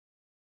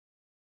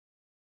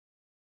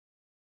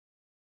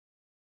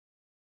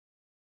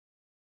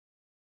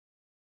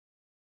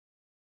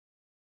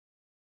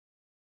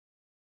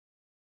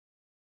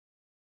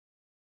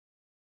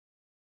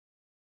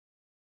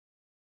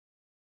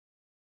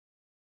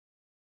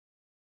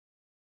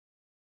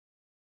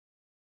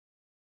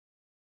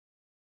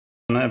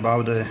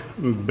about a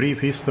brief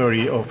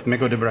history of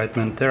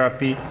megodebridement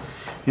therapy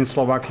in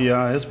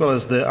Slovakia, as well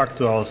as the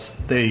actual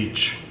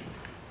stage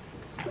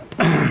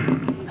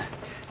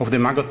of the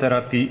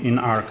magotherapy in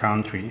our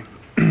country.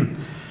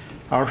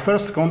 Our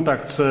first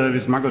contacts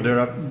with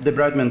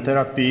megodebridement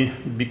therapy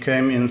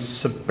became in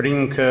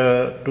spring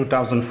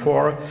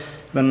 2004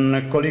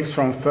 when colleagues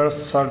from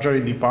First Surgery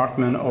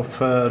Department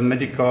of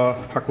Medical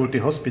Faculty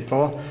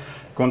Hospital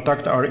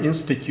contact our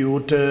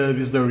institute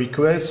with the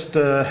request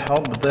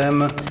help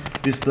them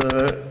with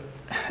the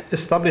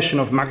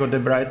establishment of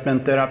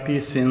megodebridement therapy,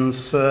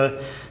 since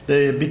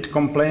they a bit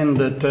complained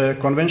that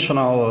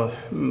conventional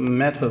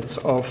methods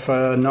of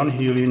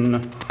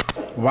non-healing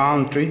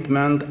wound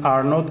treatment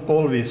are not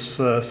always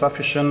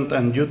sufficient,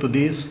 and due to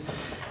this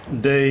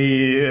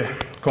they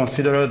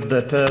considered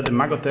that the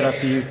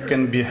magotherapy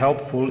can be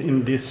helpful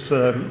in these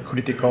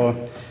critical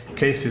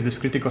cases, these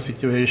critical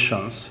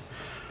situations.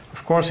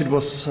 Of course, it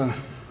was a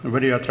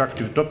very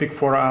attractive topic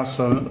for us,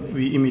 so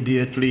we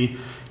immediately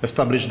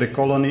established the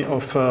colony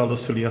of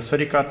Lucilia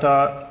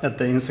sericata at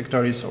the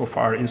insectaries of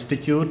our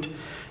institute,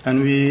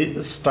 and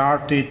we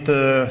started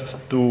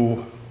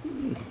to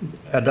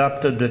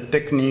adapt the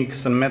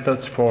techniques and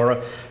methods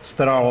for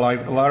sterile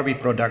larvae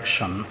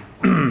production.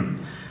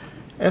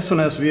 As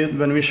soon as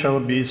when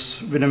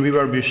we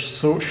were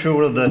so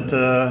sure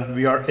that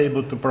we are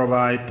able to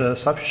provide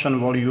sufficient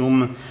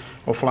volume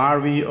of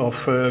larvae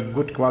of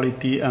good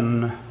quality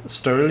and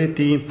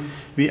sterility,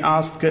 we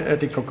asked the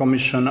Ethical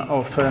Commission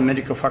of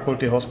Medical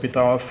Faculty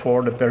Hospital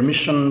for the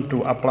permission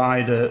to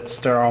apply the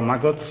sterile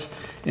maggots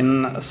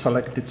in a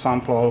selected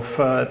sample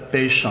of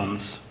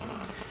patients.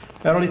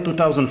 Early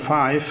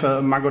 2005,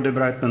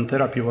 megodebridement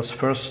therapy was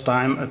first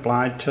time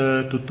applied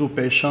to 2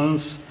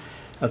 patients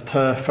at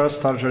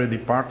First Surgery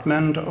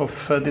Department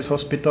of this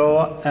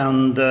hospital,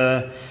 and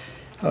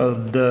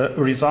the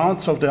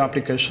results of the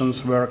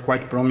applications were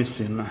quite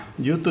promising.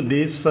 Due to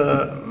this,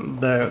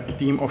 the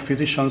team of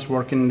physicians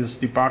working in this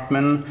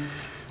department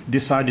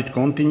decided to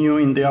continue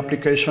in the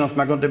application of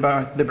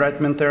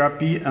megodebridement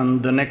therapy,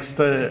 and the next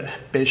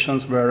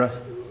patients were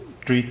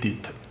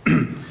treated.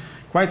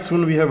 Quite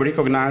soon we have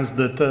recognized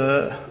that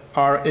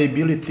our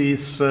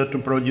abilities to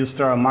produce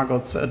sterile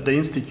maggots at the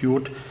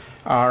institute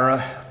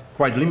are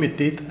quite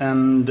limited,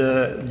 and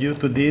due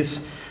to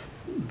this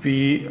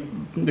we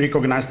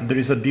recognize that there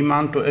is a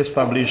demand to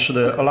establish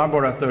a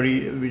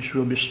laboratory which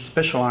will be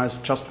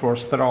specialized just for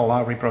sterile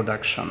larvae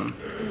production.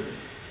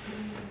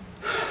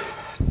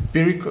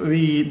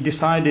 We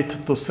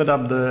decided to set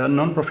up the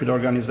non-profit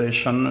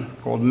organization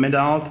called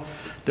MEDALT,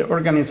 the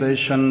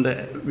organization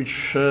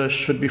which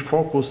should be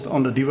focused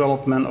on the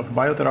development of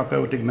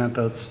biotherapeutic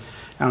methods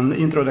and the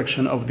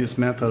introduction of these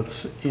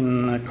methods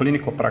in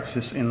clinical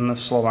practice in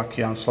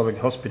Slovakia and Slovak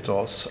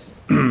hospitals.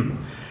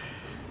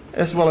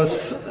 As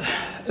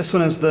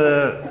soon as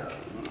the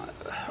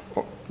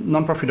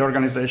non-profit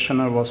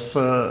organization was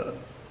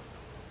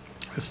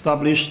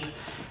established,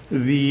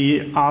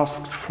 we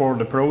asked for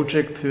the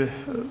project.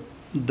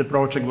 The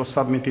project was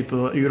submitted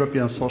to the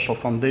European Social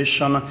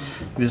Foundation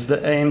with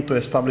the aim to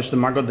establish the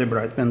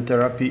megodebridement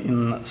therapy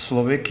in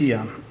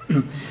Slovakia.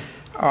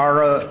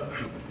 Our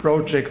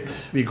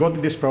project, we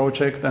got this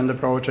project, and the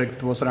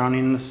project was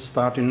running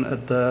starting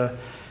at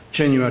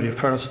January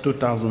 1st,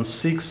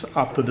 2006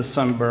 up to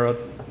December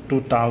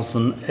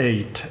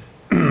 2008.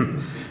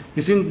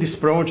 Within this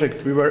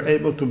project, we were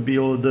able to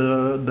build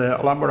the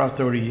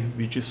laboratory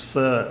which is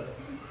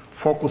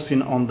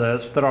focusing on the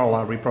sterile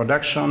larvae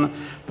production.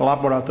 The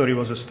laboratory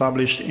was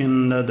established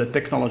in the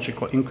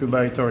technological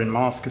incubator in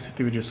Malacké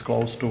City, which is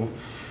close to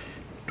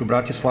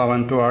Bratislava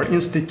and to our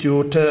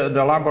institute.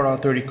 The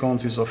laboratory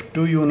consists of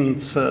 2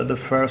 units. The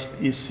first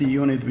is C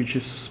unit, which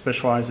is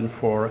specializing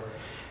for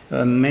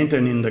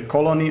maintaining the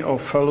colony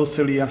of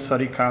Lucilia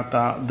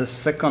sericata. The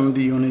second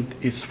unit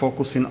is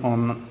focusing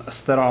on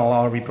sterile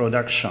larvae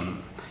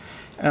production,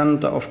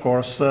 and of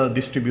course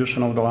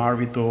distribution of the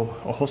larvae to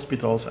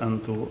hospitals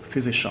and to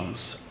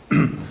physicians.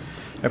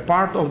 A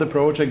part of the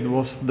project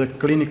was the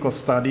clinical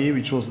study,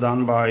 which was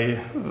done by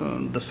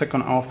the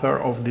second author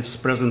of this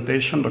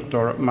presentation,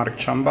 Dr. Mark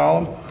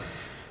Chambal.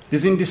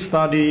 Within this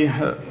study,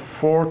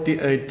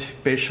 48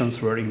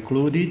 patients were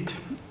included.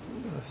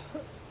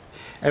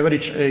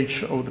 Average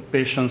age of the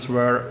patients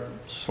were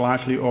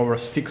slightly over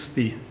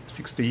 60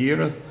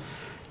 years,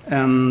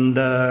 and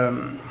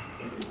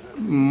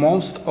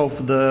most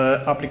of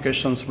the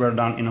applications were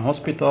done in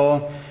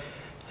hospital,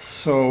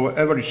 so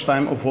average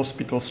time of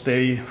hospital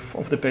stay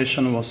of the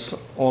patient was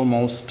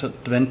almost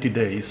 20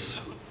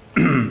 days.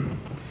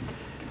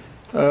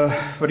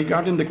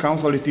 Regarding the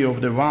causality of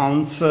the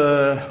wounds,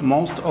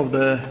 most of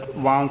the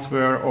wounds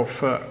were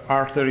of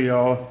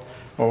arterial,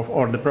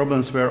 or the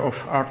problems were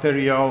of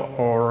arterial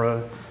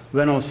or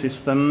venous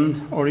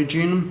system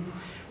origin.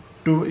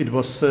 It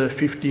was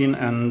 15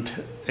 and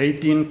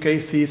 18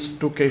 cases.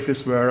 2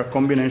 cases were a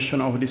combination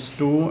of these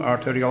 2,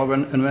 arterial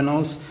and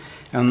venous,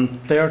 and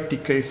 30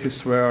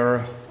 cases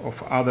were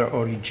of other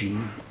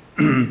origin.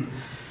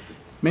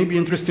 Maybe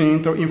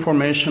interesting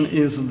information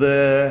is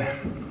the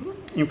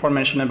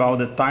information about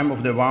the time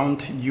of the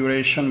wound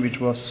duration, which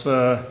was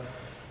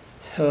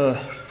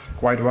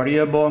quite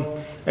variable.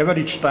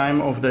 Average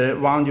time of the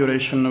wound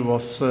duration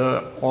was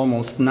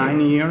almost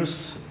 9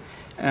 years,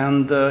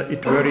 and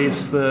it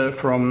varies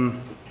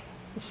from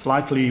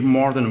slightly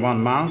more than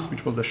 1 month,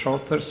 which was the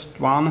shortest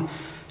one,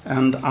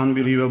 and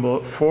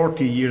unbelievable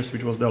 40 years,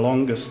 which was the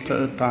longest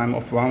time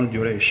of wound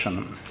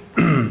duration.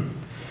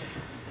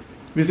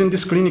 Within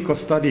this clinical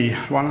study,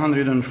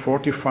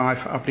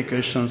 145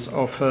 applications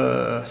of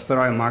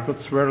sterile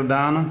maggots were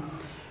done.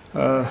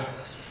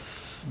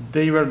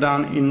 They were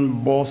done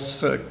in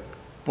both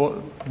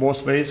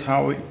ways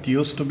how it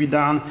used to be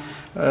done.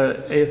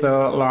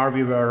 Either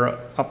larvae were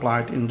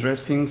applied in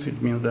dressings,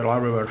 it means the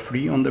larvae were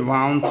free on the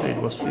wound, it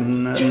was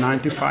in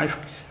 95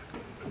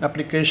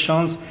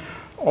 applications,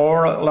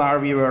 or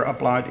larvae were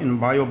applied in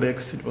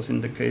biobags, it was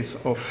in the case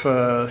of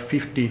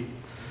 50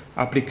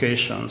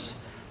 applications.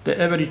 The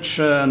average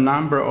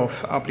number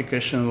of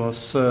applications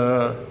was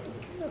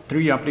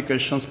 3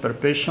 applications per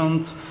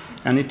patient,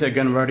 and it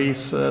again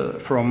varies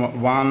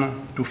from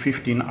 1 to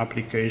 15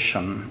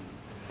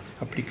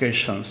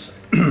 applications.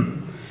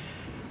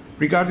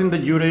 Regarding the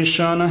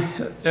duration,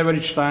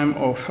 average time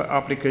of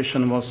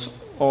application was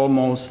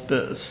almost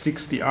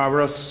 60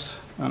 hours,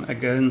 and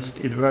again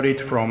it varied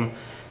from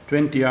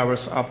 20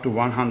 hours up to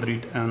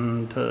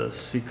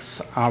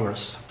 106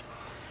 hours.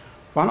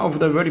 One of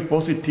the very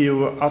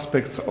positive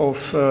aspects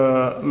of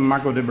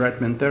maggot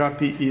debridement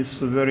therapy is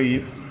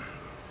very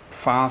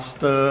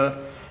fast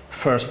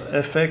first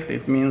effect.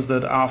 It means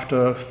that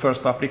after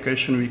first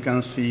application we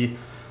can see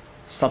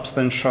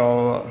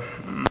substantial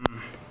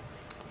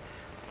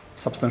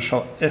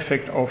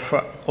effect of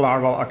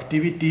larval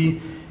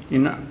activity.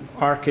 In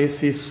our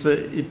cases,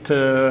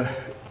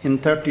 in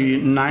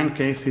 39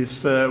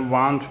 cases,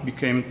 wound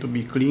became to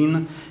be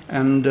clean,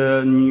 and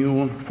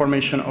new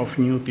formation of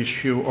new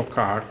tissue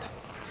occurred.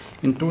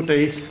 In two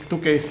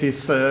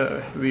cases,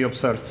 we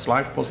observed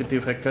slight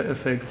positive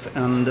effects,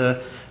 and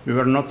we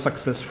were not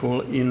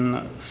successful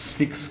in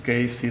 6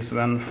 cases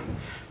when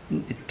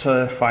it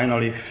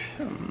finally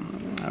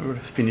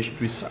finished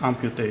with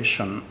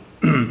amputation.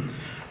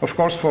 Of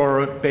course,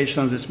 for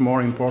patients, it's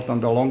more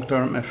important the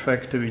long-term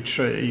effect, which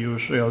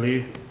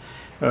usually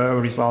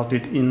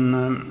resulted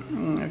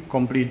in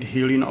complete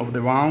healing of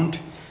the wound.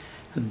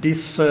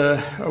 This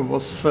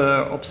was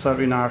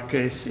observed in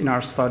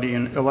our study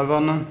in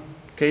 11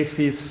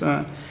 cases.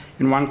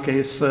 In one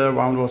case,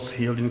 wound was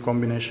healed in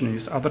combination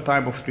with other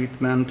type of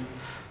treatment.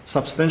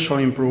 Substantial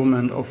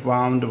improvement of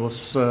wound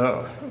was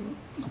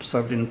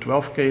observed in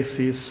 12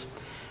 cases.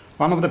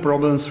 One of the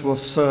problems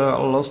was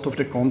loss of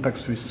the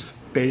contacts with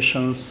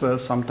patients.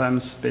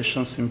 Sometimes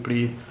patients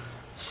simply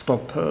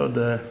stop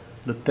the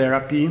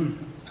therapy,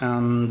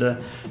 and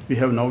we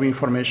have no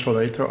information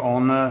later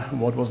on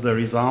what was the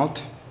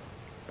result.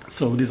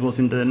 So this was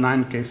in the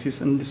 9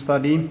 cases in the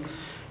study,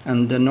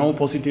 and no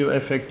positive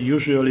effect,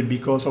 usually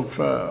because of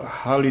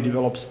highly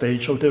developed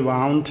stage of the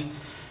wound,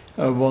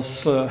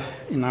 was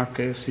in our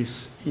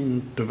cases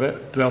in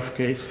 12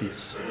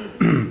 cases.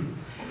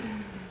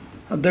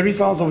 The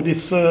results of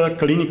this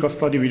clinical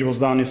study, which was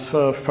done in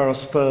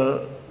first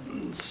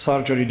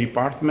surgery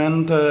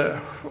department,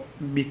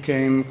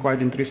 became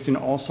quite interesting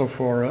also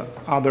for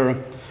other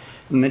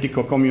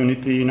medical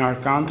community in our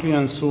country,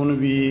 and soon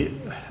we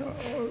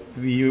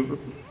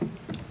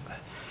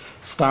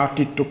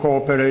started to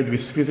cooperate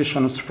with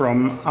physicians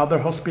from other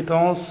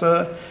hospitals.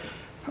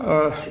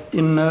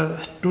 In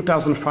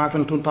 2005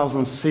 and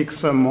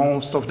 2006,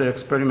 most of the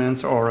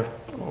experiments or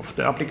of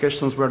the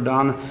applications were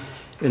done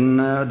in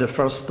the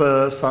first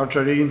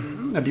surgery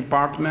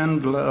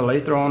department.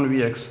 Later on,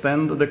 we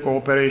extended the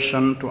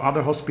cooperation to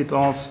other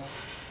hospitals,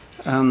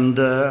 and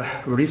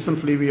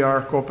recently we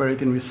are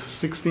cooperating with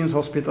 16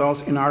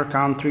 hospitals in our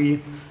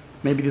country.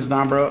 Maybe this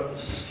number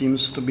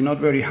seems to be not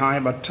very high,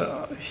 but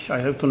I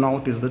have to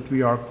notice that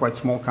we are quite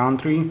small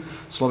country.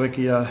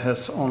 Slovakia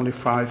has only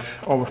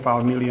over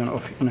 5 million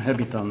of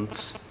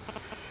inhabitants.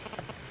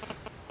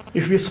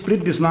 If we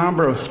split this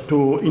number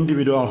to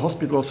individual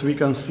hospitals, we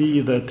can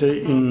see that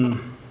in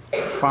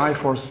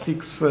 5 or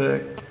 6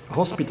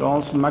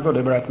 hospitals, maggot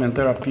debridement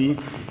therapy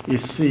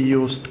is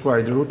used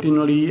quite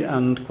routinely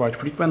and quite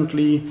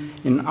frequently.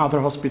 In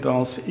other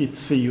hospitals,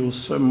 it's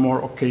used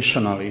more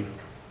occasionally.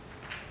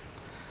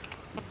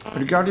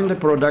 Regarding the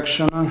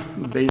production,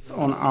 based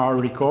on our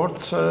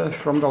records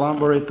from the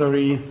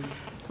laboratory,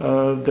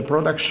 the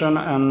production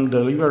and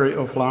delivery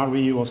of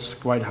larvae was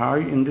quite high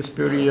in this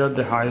period.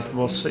 The highest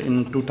was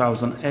in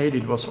 2008.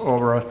 It was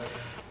over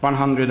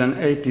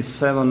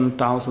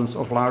 187,000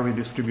 of larvae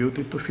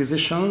distributed to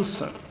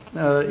physicians.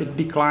 It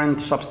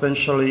declined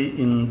substantially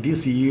in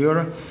this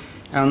year,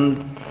 and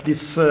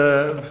this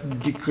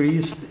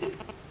decreased.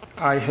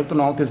 I have to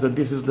notice that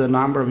this is the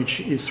number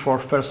which is for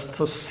first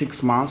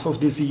 6 months of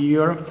this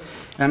year.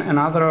 And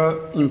another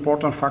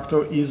important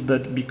factor is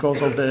that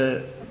because of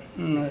the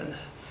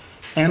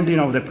ending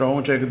of the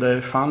project,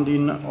 the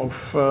funding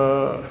of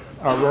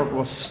our work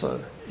was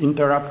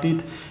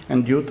interrupted,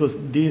 and due to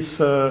this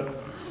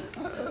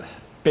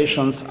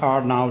patients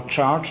are now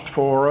charged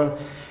for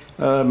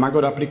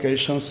maggot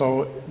application.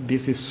 So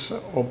this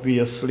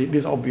obviously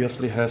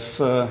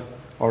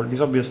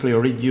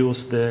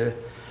reduced the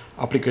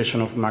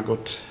application of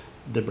maggot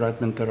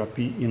debridement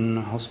therapy in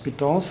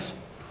hospitals.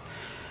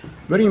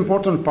 Very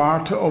important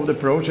part of the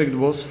project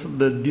was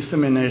the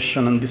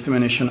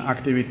dissemination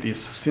activities.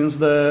 Since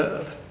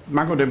the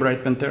maggot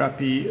debridement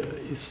therapy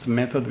is a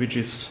method which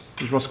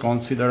was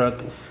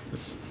considered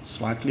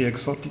slightly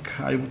exotic,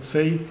 I would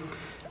say,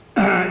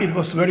 it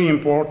was very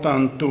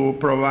important to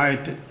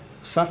provide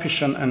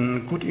sufficient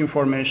and good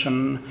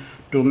information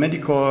to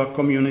medical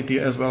community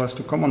as well as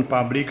to common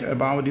public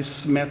about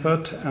this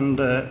method and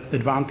the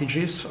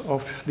advantages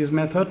of this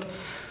method.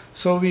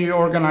 So we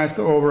organized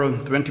over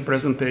 20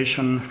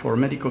 presentations for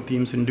medical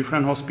teams in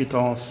different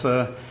hospitals.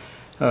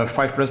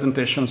 5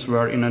 presentations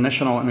were in a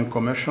national and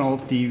commercial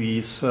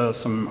TVs.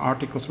 Some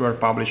articles were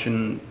published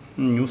in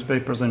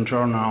newspapers and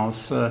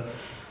journals,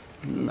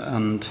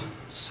 and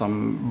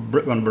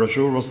one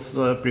brochure was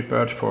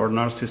prepared for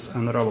nurses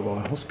and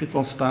relevant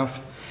hospital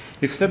staff.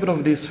 Except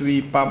of this,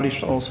 we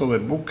published also a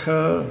book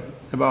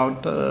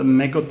about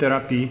maggot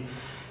therapy.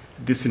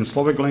 This in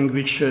Slovak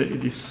language.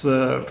 It is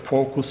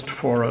focused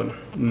for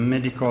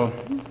medical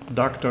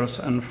doctors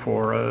and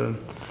for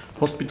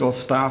hospital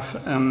staff,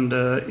 and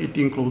it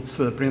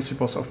includes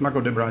principles of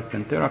maggot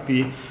debridement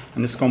therapy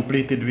and is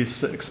completed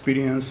with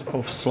experience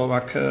of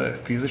Slovak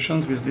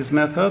physicians with these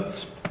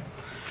methods.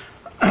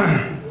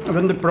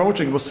 When the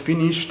project was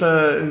finished,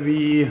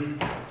 we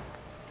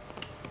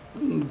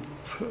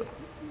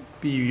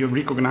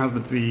recognized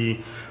that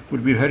we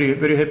would be very,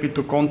 very happy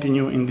to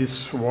continue in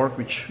this work,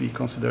 which we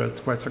consider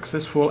quite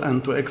successful,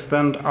 and to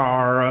extend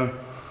our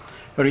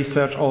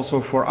research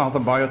also for other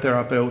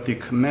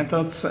biotherapeutic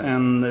methods.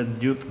 And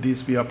due to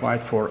this, we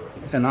applied for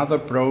another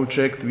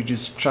project, which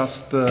is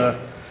just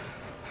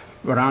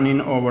running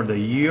over the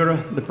year.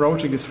 The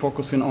project is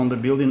focusing on the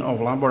building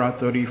of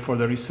laboratory for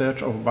the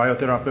research of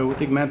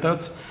biotherapeutic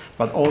methods,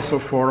 but also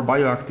for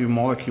bioactive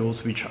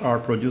molecules which are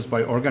produced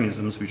by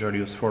organisms which are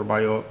used for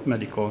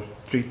biomedical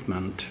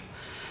treatment.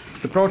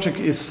 The project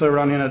is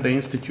running at the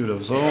Institute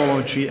of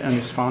Zoology and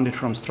is funded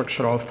from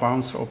structural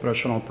funds,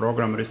 operational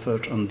program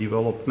research and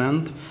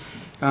development,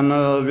 and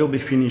will be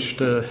finished,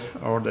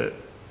 or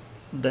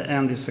the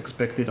end is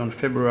expected on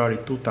February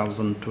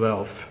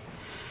 2012.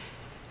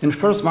 In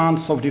first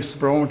months of this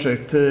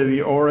project,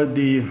 we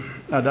already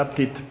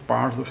adapted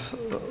part of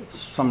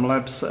some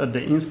labs at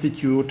the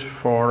Institute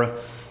for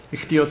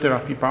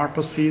ichthyotherapy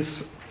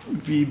purposes.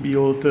 We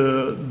built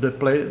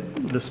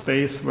the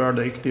space where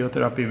the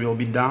ichthyotherapy will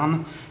be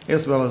done,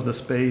 as well as the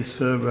space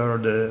where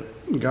the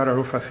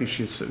Gararufa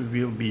fishes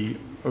will be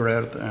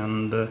reared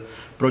and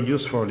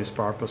produced for these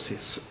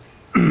purposes.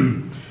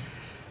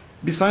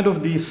 Beside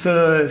of this,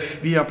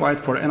 we applied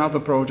for another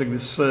project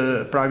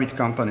with private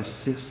company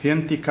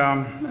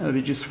Scientica,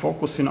 which is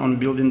focusing on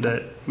building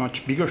the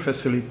much bigger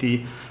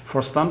facility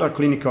for standard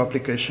clinical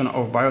application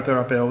of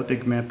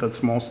biotherapeutic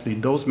methods, mostly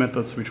those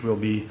methods which will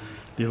be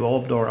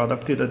developed or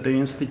adapted at the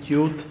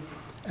Institute.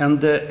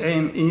 And the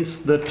aim is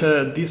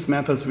that these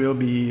methods will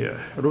be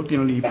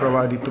routinely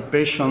provided to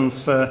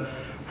patients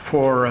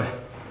for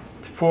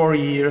 4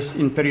 years,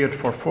 in period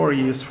for 4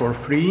 years for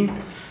free.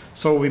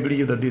 So we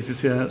believe that this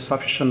is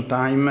sufficient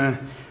time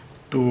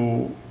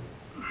to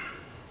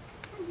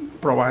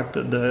provide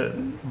the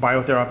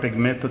biotherapeutic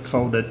method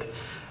so that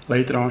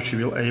later on she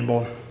will be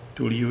able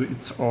to live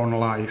its own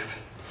life.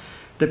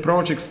 The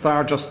project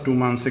started just 2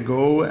 months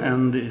ago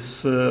and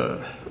is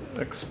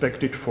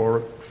expected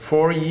for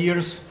 4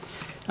 years.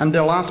 And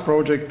the last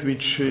project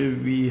which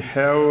we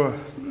have,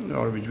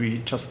 or which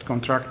we just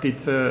contracted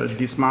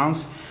this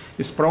month,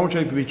 is a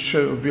project which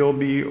will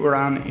be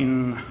run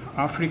in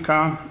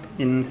Africa,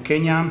 in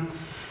Kenya.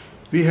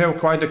 We have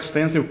quite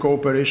extensive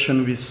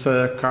cooperation with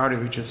KARI,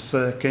 which is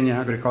Kenya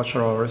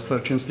Agricultural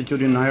Research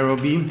Institute in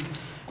Nairobi,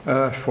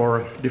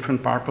 for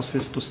different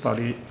purposes to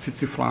study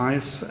tsetse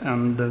flies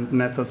and the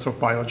methods of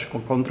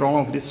biological control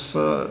of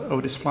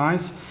these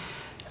flies.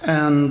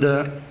 And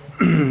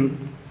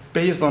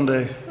based on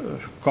the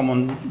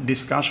common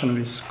discussion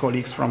with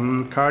colleagues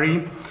from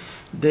KARI,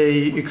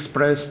 they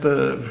expressed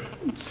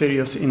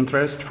serious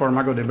interest for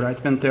maggot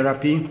debridement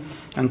therapy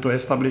and to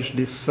establish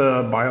this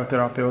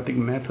biotherapeutic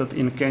method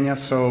in Kenya.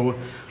 So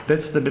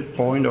that's the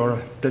point,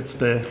 or that's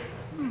the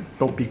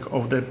topic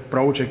of the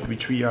project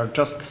which we are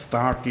just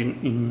starting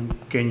in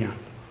Kenya.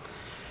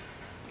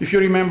 If you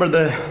remember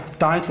the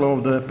title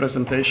of the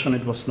presentation,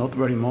 it was not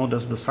very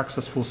modest, the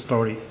successful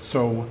story.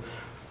 So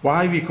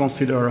why we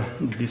consider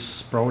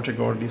this project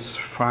or these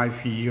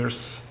 5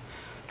 years,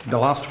 the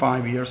last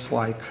 5 years,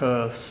 like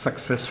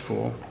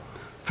successful?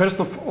 First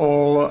of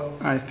all,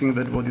 I think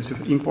that what is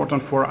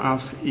important for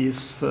us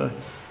is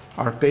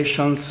our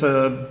patients,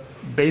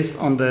 based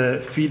on the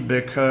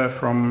feedback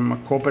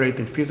from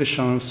cooperating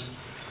physicians,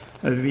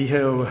 we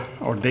have,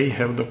 or they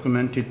have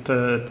documented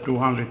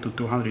 200 to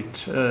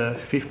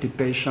 250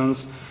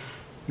 patients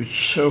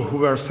who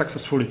were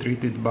successfully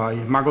treated by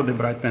maggot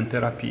debridement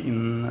therapy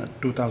in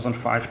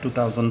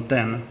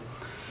 2005-2010.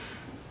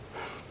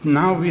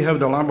 Now we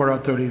have the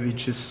laboratory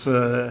which is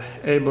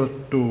able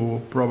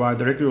to provide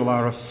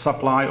regular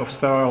supply of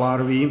sterile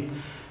larvae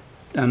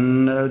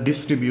and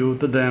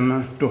distribute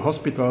them to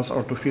hospitals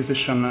or to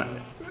physicians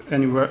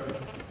anywhere,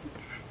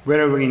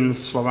 wherever in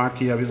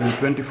Slovakia within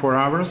 24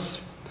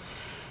 hours.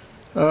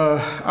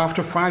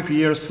 After 5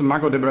 years,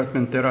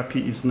 magodebridement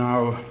therapy is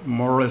now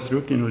more or less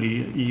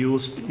routinely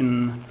used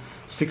in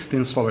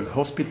 16 Slovak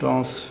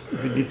hospitals.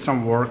 We did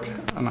some work,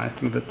 and I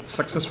think that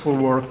successful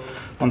work,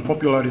 on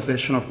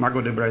popularization of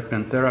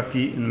magodebridement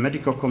therapy in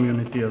medical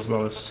community as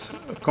well as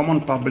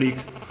common public.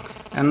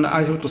 And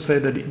I have to say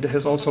that it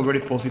has also very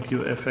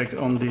positive effect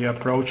on the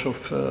approach of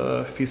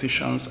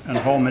physicians and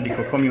whole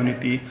medical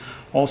community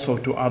also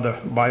to other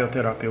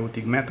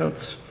biotherapeutic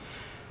methods.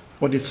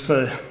 What is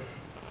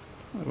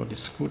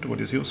good, what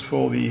is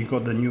useful, we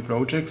got the new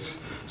projects,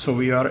 so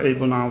we are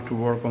able now to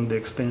work on the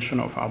extension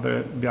of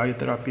other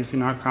biotherapies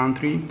in our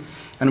country.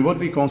 And what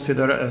we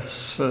consider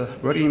as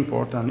very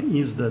important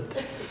is that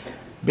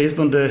based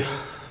on the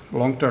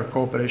long-term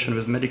cooperation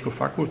with medical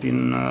faculty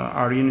in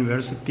our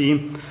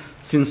university,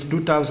 since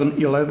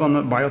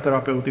 2011,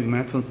 biotherapeutic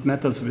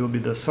methods will be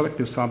the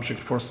selective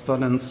subject for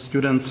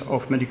students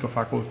of medical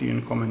faculty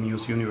in Common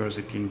Use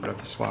University in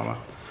Bratislava.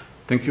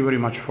 Thank you very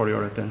much for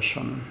your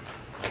attention.